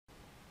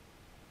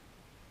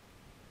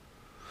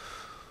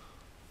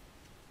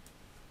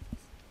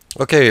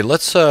Okay,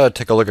 let's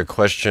take a look at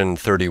question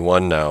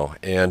 31 now.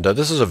 And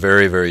this is a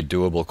very, very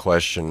doable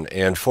question.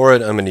 And for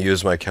it, I'm going to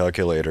use my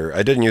calculator.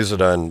 I didn't use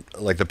it on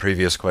like the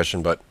previous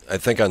question, but I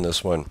think on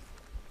this one,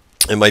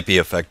 it might be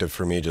effective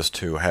for me just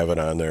to have it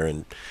on there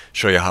and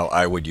show you how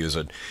I would use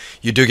it.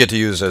 You do get to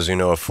use, as you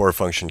know, a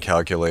four-function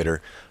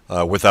calculator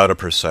without a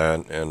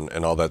percent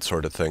and all that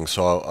sort of thing.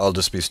 So I'll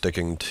just be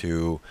sticking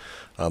to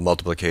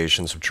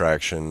multiplication,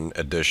 subtraction,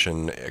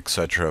 addition,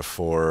 etc.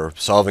 for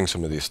solving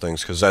some of these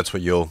things because that's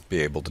what you'll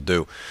be able to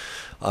do.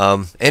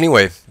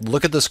 Anyway,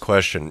 look at this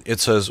question. It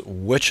says,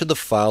 which of the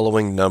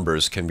following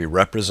numbers can be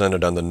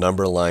represented on the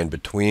number line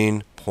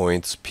between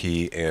points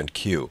P and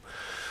Q?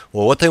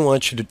 Well, what they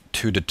want you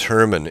to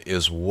determine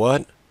is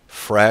what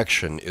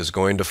fraction is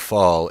going to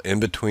fall in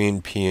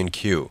between P and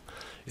Q.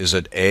 Is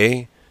it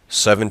A,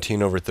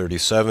 17 over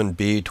 37,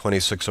 B,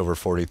 26 over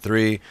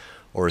 43,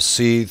 or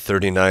C,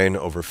 39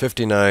 over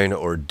 59,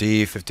 or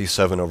D,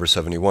 57 over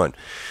 71?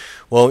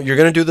 Well, you're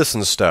going to do this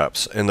in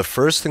steps, and the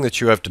first thing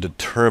that you have to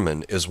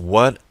determine is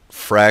what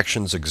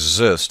fractions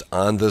exist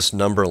on this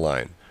number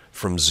line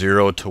from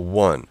 0 to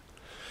 1.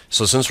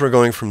 So since we're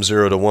going from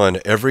 0 to 1,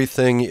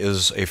 everything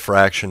is a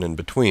fraction in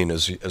between,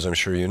 as I'm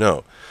sure you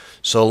know.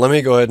 So let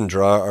me go ahead and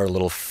draw our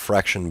little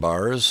fraction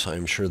bars.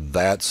 I'm sure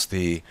that's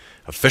the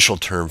official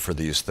term for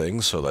these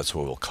things, so that's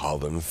what we'll call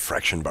them,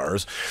 fraction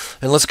bars.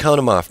 And let's count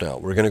them off now.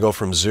 We're going to go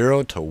from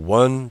 0 to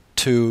 1,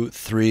 2,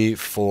 3,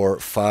 4,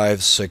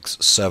 5, 6,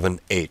 7,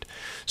 8.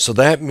 So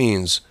that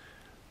means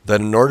that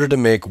in order to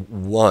make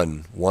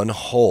one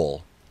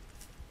whole,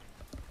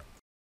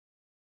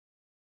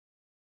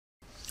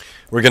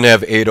 we're going to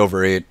have 8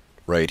 over 8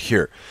 right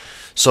here.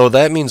 So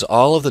that means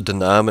all of the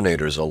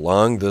denominators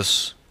along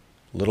this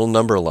little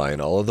number line,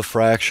 all of the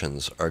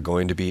fractions, are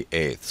going to be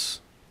eighths,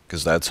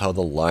 because that's how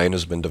the line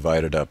has been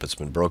divided up. It's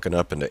been broken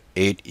up into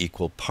 8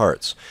 equal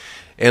parts.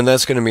 And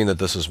that's going to mean that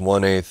this is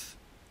 1/8,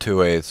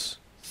 2/8,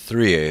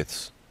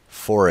 3/8,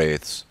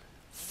 4/8,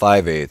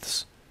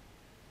 5/8,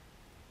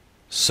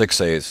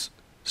 6/8,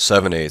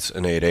 7/8,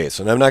 and 8/8.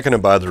 And I'm not going to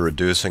bother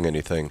reducing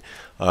anything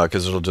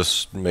because it'll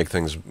just make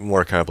things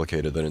more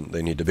complicated than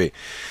they need to be.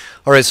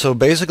 Alright, so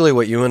basically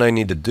what you and I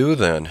need to do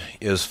then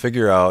is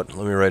figure out,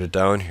 let me write it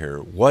down here,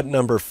 what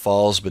number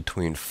falls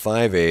between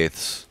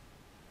 5/8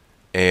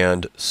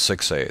 and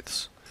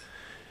 6/8.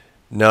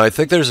 Now I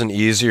think there's an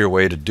easier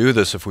way to do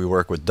this if we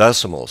work with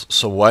decimals.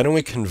 So why don't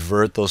we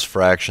convert those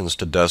fractions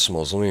to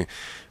decimals? Let me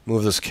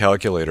move this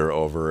calculator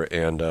over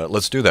and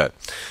let's do that.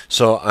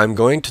 So I'm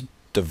going to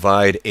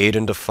divide 8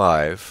 into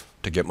 5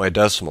 to get my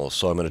decimals.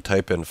 So I'm going to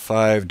type in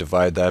 5,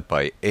 divide that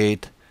by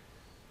 8,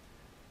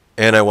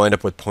 and I wind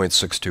up with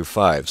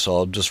 0.625. So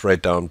I'll just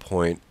write down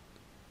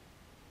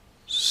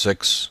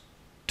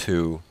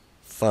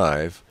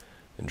 0.625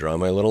 and draw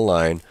my little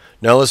line.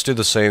 Now let's do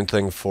the same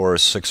thing for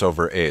 6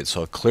 over 8.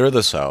 So I'll clear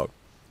this out.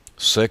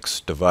 6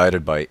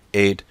 divided by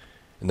 8,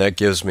 and that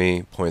gives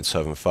me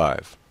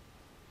 0.75.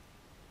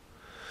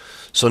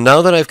 So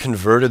now that I've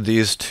converted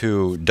these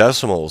to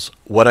decimals,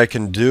 what I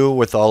can do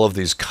with all of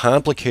these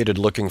complicated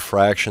looking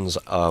fractions,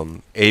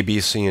 A, B,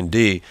 C, and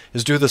D,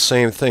 is do the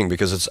same thing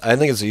because I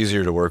think it's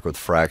easier to work with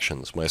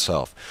fractions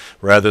myself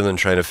rather than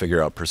trying to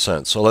figure out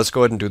percent. So let's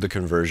go ahead and do the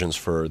conversions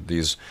for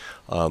these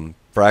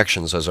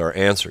fractions as our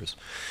answers.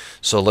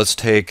 So let's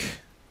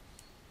take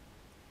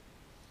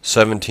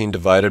 17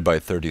 divided by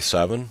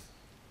 37,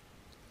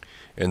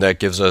 and that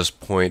gives us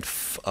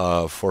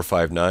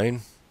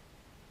 0.459.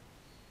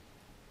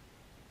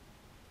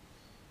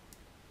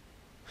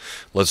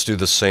 Let's do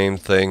the same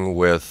thing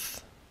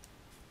with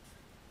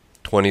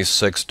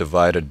 26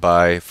 divided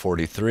by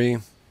 43,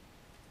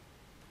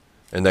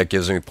 and that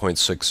gives me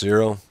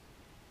 0.60.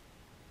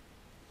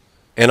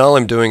 And all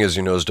I'm doing is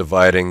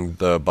dividing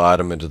the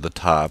bottom into the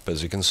top,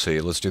 as you can see.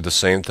 Let's do the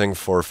same thing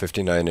for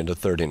 59 into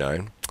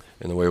 39.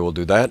 And the way we'll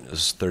do that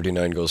is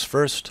 39 goes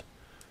first,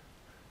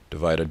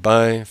 divided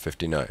by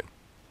 59.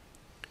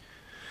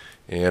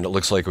 And it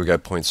looks like we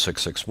got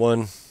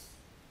 0.661.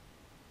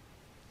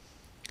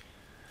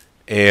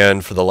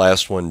 And for the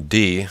last one,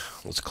 D,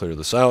 let's clear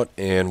this out,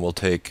 and we'll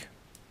take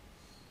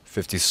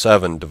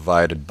 57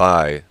 divided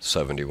by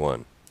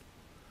 71.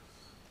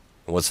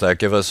 And what's that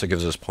give us? It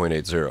gives us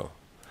 0.80.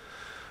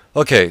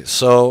 Okay,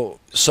 so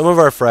some of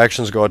our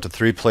fractions go out to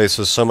 3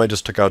 places, some I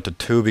just took out to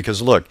 2,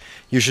 because look,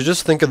 you should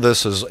just think of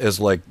this as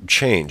like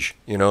change,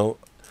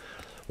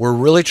 We're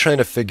really trying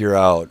to figure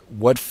out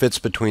what fits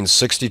between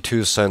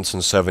 62 cents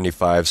and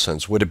 75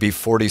 cents. Would it be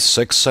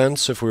 46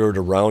 cents if we were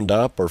to round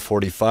up, or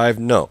 45?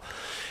 No.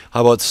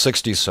 How about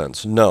 60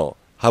 cents? No.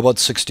 How about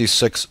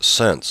 66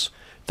 cents?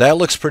 That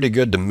looks pretty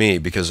good to me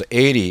because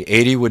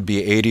 80 would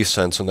be 80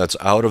 cents, and that's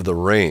out of the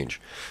range.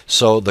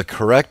 So the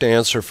correct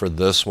answer for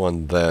this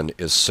one then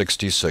is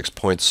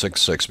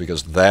 66.66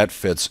 because that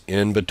fits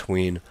in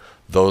between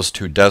those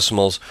two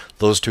decimals.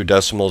 Those two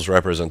decimals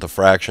represent the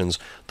fractions.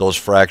 Those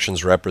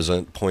fractions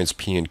represent points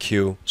P and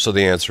Q. So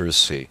the answer is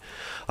C.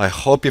 I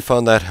hope you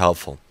found that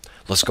helpful.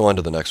 Let's go on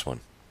to the next one.